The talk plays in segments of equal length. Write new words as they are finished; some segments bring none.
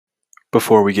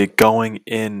Before we get going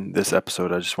in this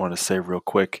episode, I just want to say real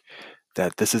quick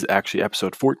that this is actually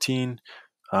episode 14.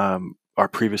 Our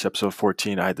previous episode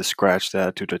 14, I had to scratch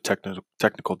that due to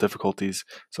technical difficulties.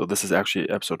 So this is actually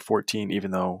episode 14,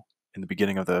 even though in the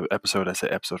beginning of the episode I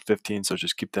said episode 15. So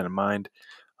just keep that in mind.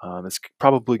 It's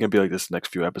probably going to be like this next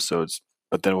few episodes,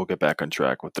 but then we'll get back on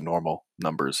track with the normal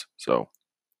numbers. So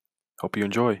hope you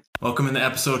enjoy. Welcome into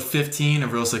episode 15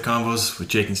 of Real Estate Convos with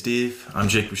Jake and Steve. I'm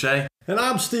Jake Boucher. And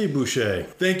I'm Steve Boucher.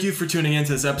 Thank you for tuning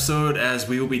into this episode as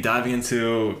we will be diving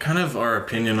into kind of our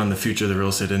opinion on the future of the real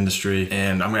estate industry.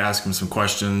 And I'm going to ask him some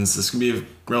questions. This is going to be a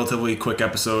relatively quick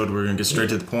episode. We're going to get straight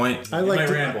to the point. I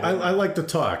like to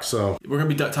talk, so. We're going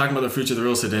to be talking about the future of the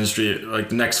real estate industry like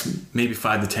the next maybe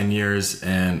 5 to 10 years.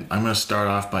 And I'm going to start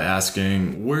off by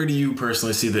asking, where do you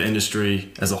personally see the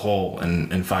industry as a whole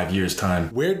in 5 years' time?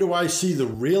 Where do I see the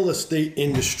real estate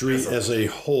industry as a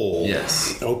whole?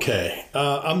 Yes. Okay.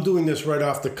 I'm doing this right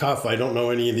off the cuff. I don't know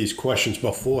any of these questions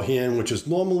beforehand, which is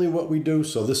normally what we do.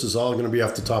 So this is all going to be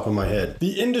off the top of my head.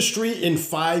 The industry in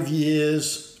 5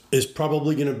 years is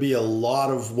probably going to be a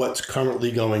lot of what's currently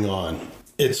going on.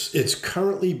 It's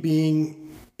currently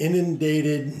being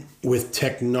inundated with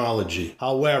technology.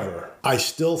 However, I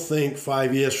still think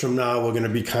 5 years from now, we're going to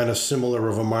be kind of similar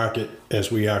of a market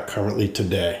as we are currently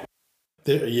today.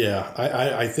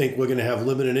 I think we're going to have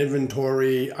limited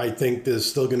inventory. I think there's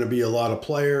still going to be a lot of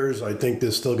players. I think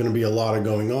there's still going to be a lot of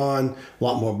going on, a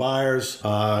lot more buyers,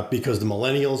 because the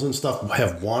millennials and stuff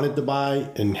have wanted to buy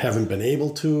and haven't been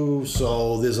able to.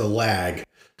 So there's a lag.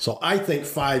 So I think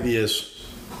 5 years,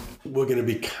 we're going to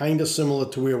be kind of similar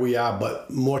to where we are, but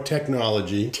more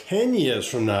technology. 10 years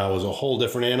from now is a whole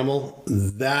different animal.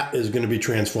 That is going to be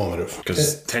transformative.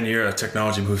 Because 10-year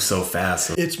technology moves so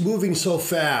fast. It's moving so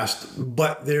fast,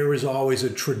 but there is always a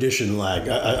transition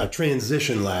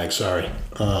lag.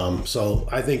 So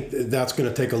I think that's going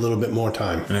to take a little bit more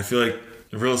time. And I feel like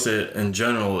real estate in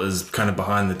general is kind of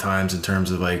behind the times in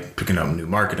terms of like picking up new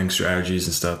marketing strategies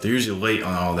and stuff. They're usually late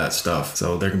on all that stuff.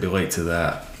 So they're going to be late to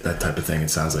that type of thing, it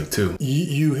sounds like, too.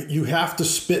 You have to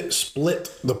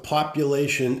split the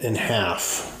population in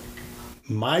half.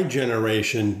 My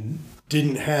generation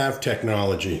didn't have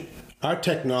technology. Our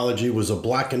technology was a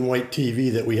black and white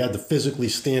TV that we had to physically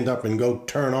stand up and go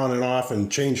turn on and off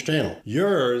and change channel.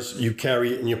 Yours, you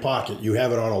carry it in your pocket. You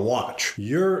have it on a watch.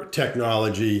 Your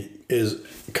technology is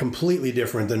completely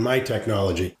different than my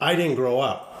technology. I didn't grow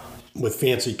up with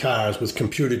fancy cars, with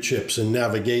computer chips and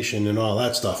navigation and all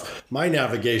that stuff. My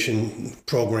navigation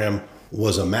program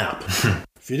was a map.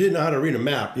 If you didn't know how to read a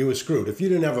map, you were screwed. If you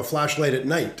didn't have a flashlight at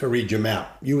night to read your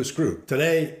map, you were screwed.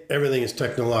 Today, everything is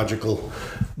technological,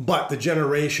 but the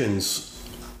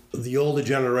older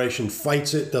generation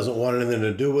fights it, doesn't want anything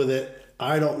to do with it.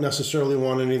 I don't necessarily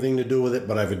want anything to do with it,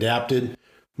 but I've adapted.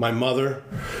 My mother,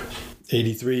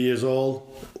 83 years old,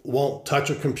 won't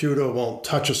touch a computer, won't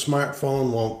touch a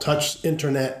smartphone, won't touch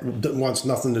internet, wants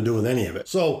nothing to do with any of it.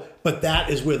 So, but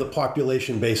that is where the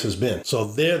population base has been. So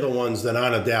they're the ones that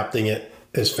aren't adapting it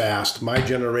as fast. My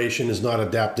generation is not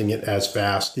adapting it as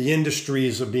fast. The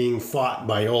industries are being fought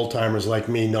by old-timers like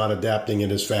me not adapting it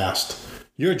as fast.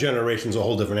 Your generation's a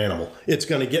whole different animal. It's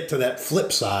going to get to that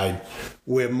flip side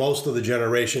where most of the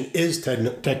generation is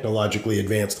technologically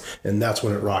advanced, and that's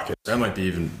when it rockets. That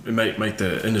might make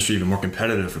the industry even more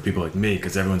competitive for people like me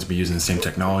because everyone's be using the same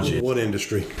technology. What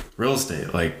industry? Real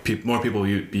estate. Like more people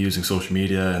will be using social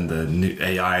media and the new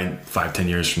AI 5-10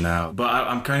 years from now. But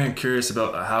I'm kind of curious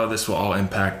about how this will all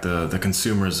impact the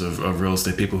consumers of real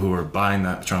estate, people who are buying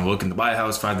that, trying to look to buy a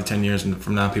house 5 to 10 years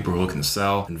from now, people who are looking to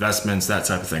sell, investments, that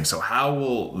type of thing. So how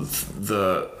will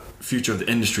the future of the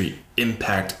industry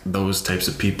impact those types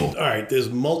of people? All right, there's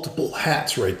multiple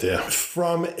hats right there.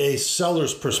 From a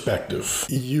seller's perspective,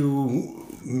 you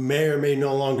may or may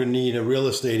no longer need a real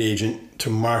estate agent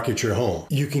to market your home.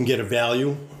 You can get a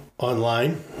value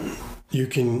online. You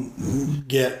can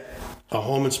get a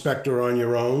home inspector on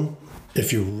your own.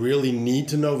 If you really need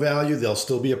to know value, there'll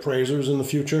still be appraisers in the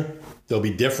future. They'll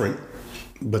be different,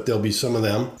 but there'll be some of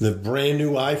them. The brand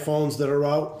new iPhones that are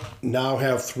out now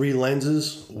have 3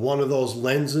 lenses. One of those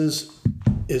lenses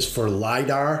is for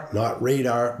LiDAR, not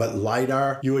radar, but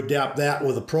LiDAR. You adapt that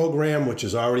with a program which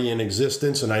is already in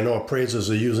existence, and I know appraisers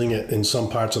are using it in some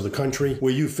parts of the country,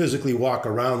 where you physically walk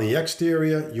around the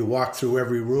exterior, you walk through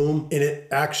every room, and it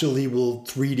actually will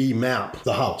 3D map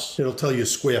the house. It'll tell you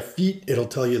square feet, it'll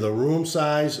tell you the room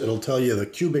size, it'll tell you the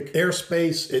cubic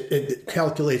airspace, it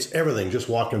calculates everything just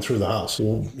walking through the house.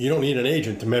 You don't need an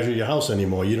agent to measure your house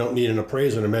anymore. You don't need an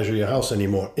appraiser to measure your house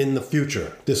anymore in the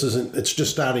future. It's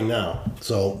just starting now.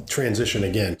 So So transition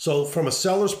again. So from a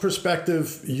seller's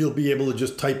perspective, you'll be able to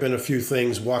just type in a few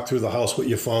things, walk through the house with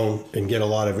your phone, and get a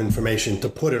lot of information to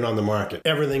put it on the market.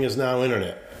 Everything is now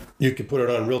internet. You can put it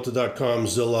on Realtor.com,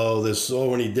 Zillow. There's so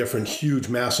many different huge,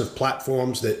 massive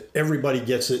platforms that everybody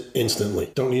gets it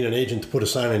instantly. Don't need an agent to put a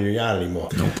sign on your yard anymore.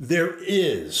 Nope. There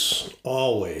is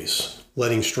always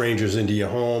letting strangers into your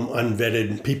home,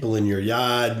 unvetted people in your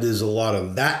yard. There's a lot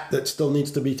of that still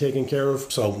needs to be taken care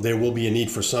of. So there will be a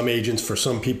need for some agents, for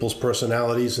some people's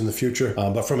personalities in the future.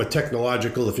 But from a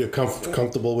technological, if you're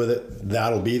comfortable with it,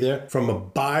 that'll be there. From a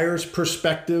buyer's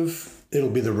perspective, it'll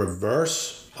be the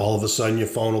reverse. All of a sudden, your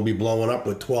phone will be blowing up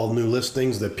with 12 new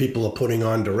listings that people are putting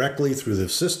on directly through the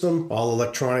system, all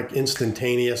electronic,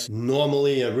 instantaneous.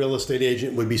 Normally, a real estate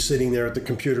agent would be sitting there at the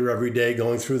computer every day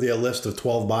going through their list of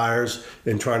 12 buyers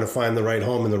and trying to find the right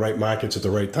home in the right markets at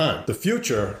the right time. The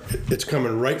future, it's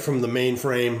coming right from the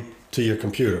mainframe to your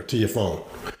computer, to your phone.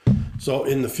 So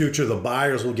in the future, the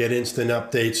buyers will get instant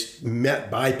updates,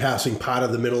 bypassing part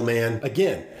of the middleman.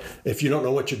 Again, if you don't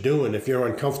know what you're doing, if you're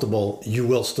uncomfortable, you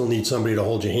will still need somebody to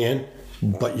hold your hand,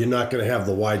 but you're not going to have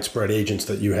the widespread agents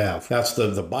that you have. That's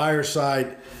the buyer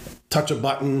side. Touch a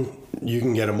button, you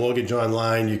can get a mortgage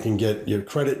online, you can get your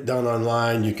credit done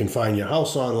online, you can find your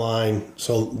house online.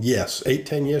 So yes,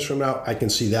 8-10 years from now, I can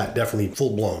see that definitely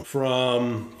full blown.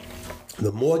 From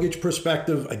the mortgage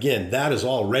perspective, again, that is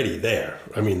already there.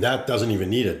 I mean, that doesn't even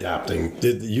need adapting.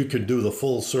 You could do the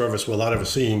full service without ever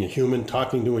seeing a human,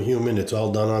 talking to a human. It's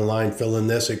all done online. Fill in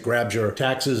this. It grabs your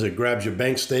taxes. It grabs your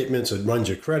bank statements. It runs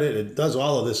your credit. It does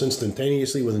all of this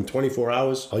instantaneously within 24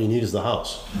 hours. All you need is the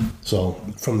house. So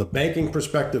from the banking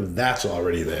perspective, that's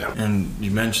already there. And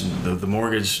you mentioned the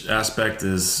mortgage aspect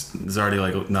is already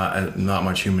like not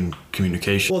much human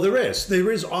communication. Well, there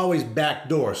is always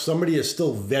backdoor. Somebody is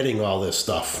still vetting all this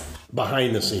stuff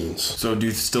behind the scenes. So do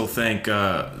you still think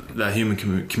that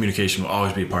human communication will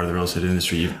always be a part of the real estate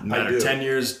industry? No matter 10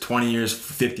 years, 20 years,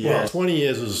 50 years? Well, 20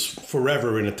 years is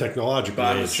forever in a technological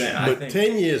age. But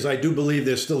 10 years, I do believe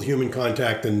there's still human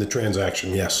contact in the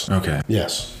transaction, yes. Okay.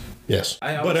 Yes.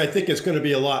 But I think it's going to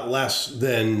be a lot less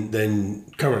than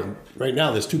current. Right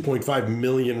now, there's 2.5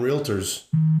 million realtors.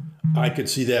 I could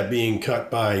see that being cut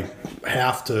by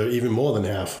half to even more than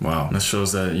half. Wow. That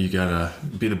shows that you got to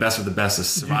be the best of the best to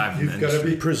survive in the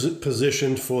industry. You've got to be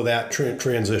positioned for that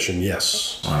transition,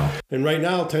 yes. Wow. And right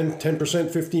now, 10%,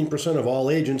 15% of all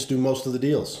agents do most of the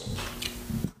deals.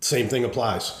 Same thing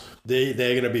applies. They're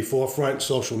going to be forefront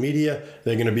social media.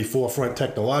 They're going to be forefront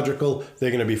technological.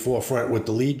 They're going to be forefront with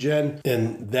the lead gen.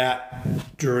 And that,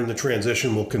 during the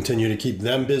transition, will continue to keep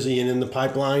them busy and in the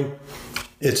pipeline.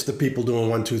 It's the people doing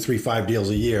 1, 2, 3, 5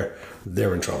 deals a year.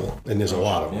 They're in trouble. And there's a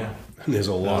lot of them. Yeah. And there's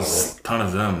a lot of them. A ton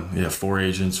of them. Yeah, 4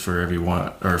 agents for every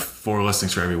one, or 4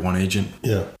 listings for every 1 agent.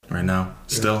 Yeah. Right now.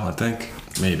 Still, I think.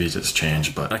 Maybe it just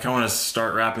changed. But I kind of want to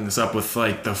start wrapping this up with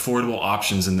like the affordable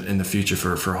options in the future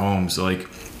for homes. Like,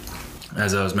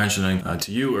 as I was mentioning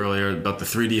to you earlier about the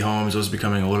 3D homes, those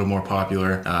becoming a little more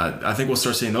popular. I think we'll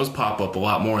start seeing those pop up a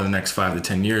lot more in the next 5 to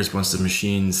 10 years once the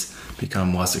machines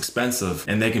become less expensive,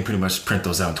 and they can pretty much print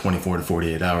those out in 24 to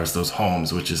 48 hours, those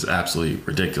homes, which is absolutely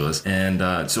ridiculous.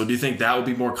 And so do you think that will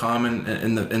be more common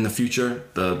in the future,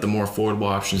 the more affordable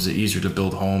options, the easier to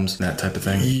build homes, that type of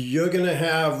thing? You're going to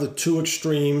have the two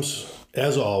extremes,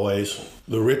 as always.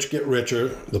 The rich get richer,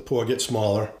 the poor get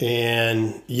smaller.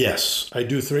 And yes, I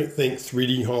do think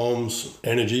 3D homes,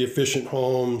 energy efficient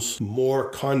homes,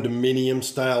 more condominium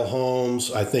style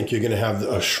homes. I think you're going to have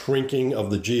a shrinking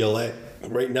of the GLA.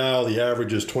 Right now, the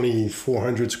average is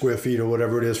 2,400 square feet or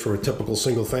whatever it is for a typical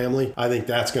single family. I think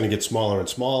that's going to get smaller and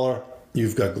smaller.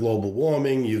 You've got global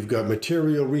warming, you've got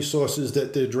material resources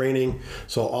that they're draining.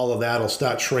 So all of that will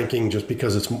start shrinking just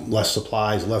because it's less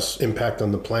supplies, less impact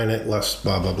on the planet, less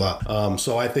blah, blah, blah.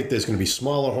 So I think there's going to be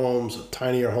smaller homes,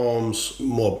 tinier homes,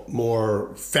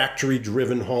 more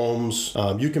factory-driven homes.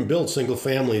 You can build single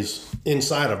families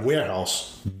inside a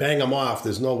warehouse, bang them off.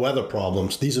 There's no weather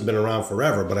problems. These have been around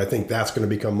forever, but I think that's going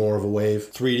to become more of a wave.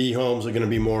 3D homes are going to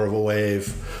be more of a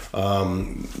wave.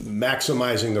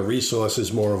 Maximizing the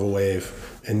resources more of a wave.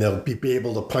 And they'll be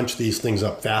able to punch these things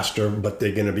up faster, but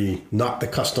they're going to be not the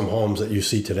custom homes that you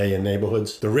see today in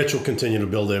neighborhoods. The rich will continue to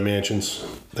build their mansions.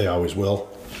 They always will.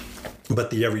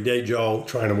 But the everyday Joe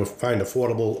trying to find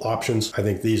affordable options, I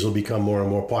think these will become more and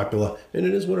more popular. And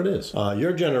it is what it is.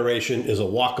 Your generation is a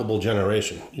walkable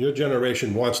generation. Your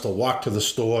generation wants to walk to the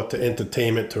store, to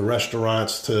entertainment, to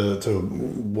restaurants, to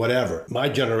whatever. My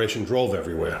generation drove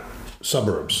everywhere.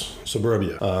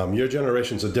 suburbia. Your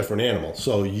generation's a different animal,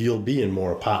 so you'll be in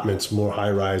more apartments, more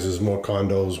high rises, more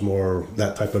condos, more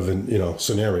that type of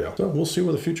scenario. So we'll see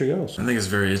where the future goes. I think it's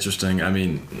very interesting. I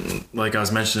mean, like I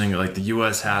was mentioning, like the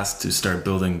U.S. has to start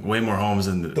building way more homes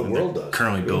than the world does.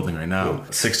 Currently building right now.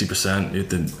 60%. You have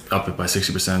to up it by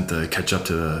 60% to catch up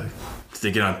to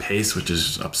get on pace, which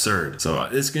is absurd. So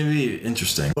it's going to be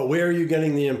interesting. But where are you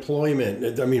getting the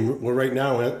employment? I mean, we're right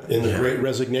now in the Great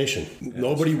Resignation.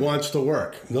 Nobody wants to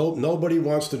work. Nobody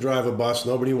wants to drive a bus.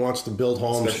 Nobody wants to build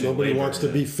homes. Especially nobody wants to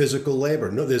be physical labor.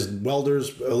 No, there's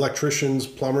welders, electricians,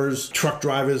 plumbers, truck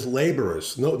drivers,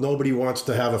 laborers. Nobody wants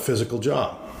to have a physical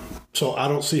job. So I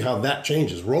don't see how that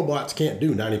changes. Robots can't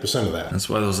do 90% of that. That's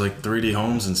why those like 3D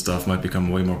homes and stuff might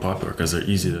become way more popular because they're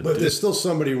easy to do. But there's still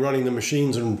somebody running the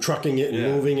machines and trucking it and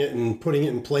moving it and putting it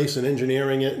in place and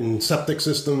engineering it and septic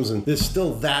systems. And there's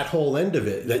still that whole end of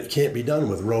it that can't be done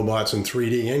with robots and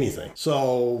 3D anything.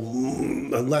 So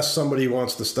unless somebody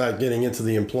wants to start getting into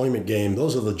the employment game,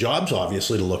 those are the jobs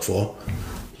obviously to look for.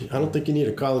 I don't think you need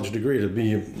a college degree to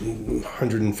be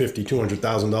 $150,000,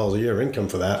 $200,000 a year income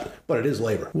for that, but it is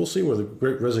labor. We'll see where the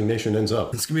Great Resignation ends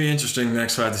up. It's going to be interesting the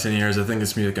next 5 to 10 years. I think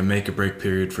it's going to be like a make or break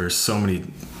period for so many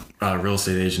real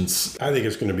estate agents. I think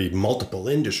it's going to be multiple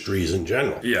industries in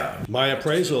general. Yeah. My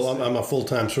appraisal, I'm a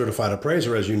full-time certified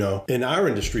appraiser, as you know, and our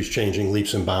industry's changing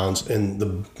leaps and bounds, and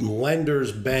the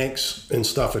lenders, banks, and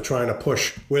stuff are trying to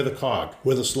push. We're the cog,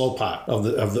 we're the slow part of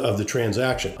the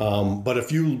transaction. But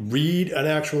if you read an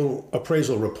actual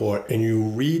appraisal report and you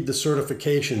read the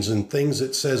certifications and things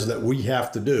it says that we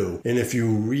have to do, and if you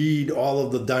read all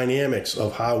of the dynamics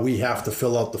of how we have to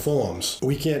fill out the forms,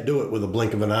 we can't do it with a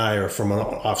blink of an eye or from an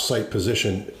off-site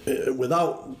position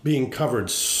without being covered,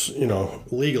 legalese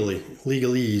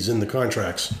in the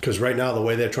contracts. Because right now, the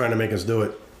way they're trying to make us do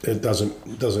it, it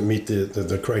doesn't meet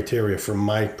the criteria from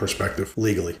my perspective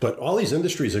legally. But all these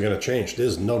industries are going to change.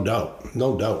 There's no doubt.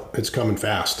 It's coming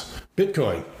fast.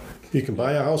 Bitcoin. You can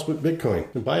buy a house with Bitcoin. You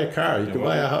can buy a car. You can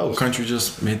buy a house. What country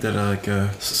just made that El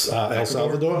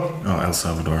Salvador. Oh, El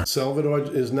Salvador. Salvador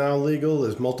is now legal.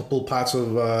 There's multiple parts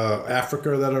of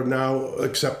Africa that are now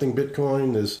accepting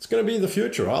Bitcoin. It's going to be the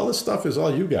future. All this stuff is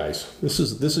all you guys. This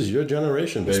is your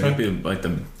generation, baby. This might be like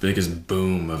the biggest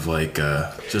boom of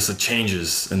just the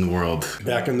changes in the world.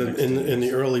 Back in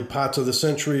the early parts of the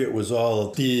century, it was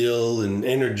all steel and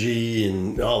energy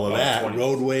and all of that,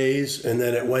 roadways, and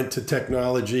then it went to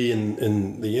technology and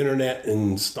the internet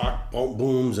and stock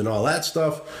booms and all that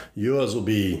stuff. Yours will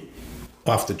be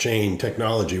off the chain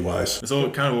technology-wise. It's all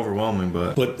kind of overwhelming,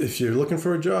 but if you're looking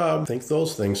for a job, think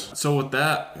those things. So with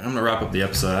that, I'm going to wrap up the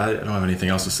episode. I don't have anything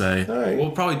else to say. All right.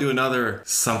 We'll probably do another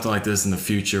something like this in the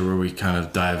future where we kind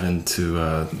of dive into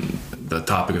the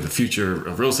topic of the future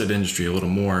of real estate industry a little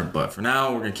more. But for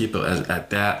now, we're going to keep it at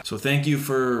that. So thank you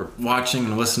for watching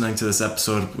and listening to this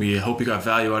episode. We hope you got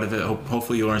value out of it.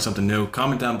 Hopefully you learned something new.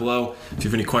 Comment down below if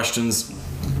you have any questions.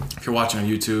 If you're watching on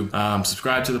YouTube,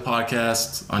 subscribe to the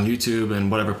podcast on YouTube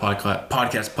and whatever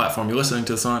podcast platform you're listening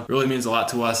to this on. It really means a lot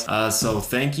to us. So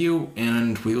thank you,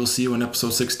 and we will see you in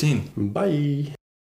episode 16. Bye.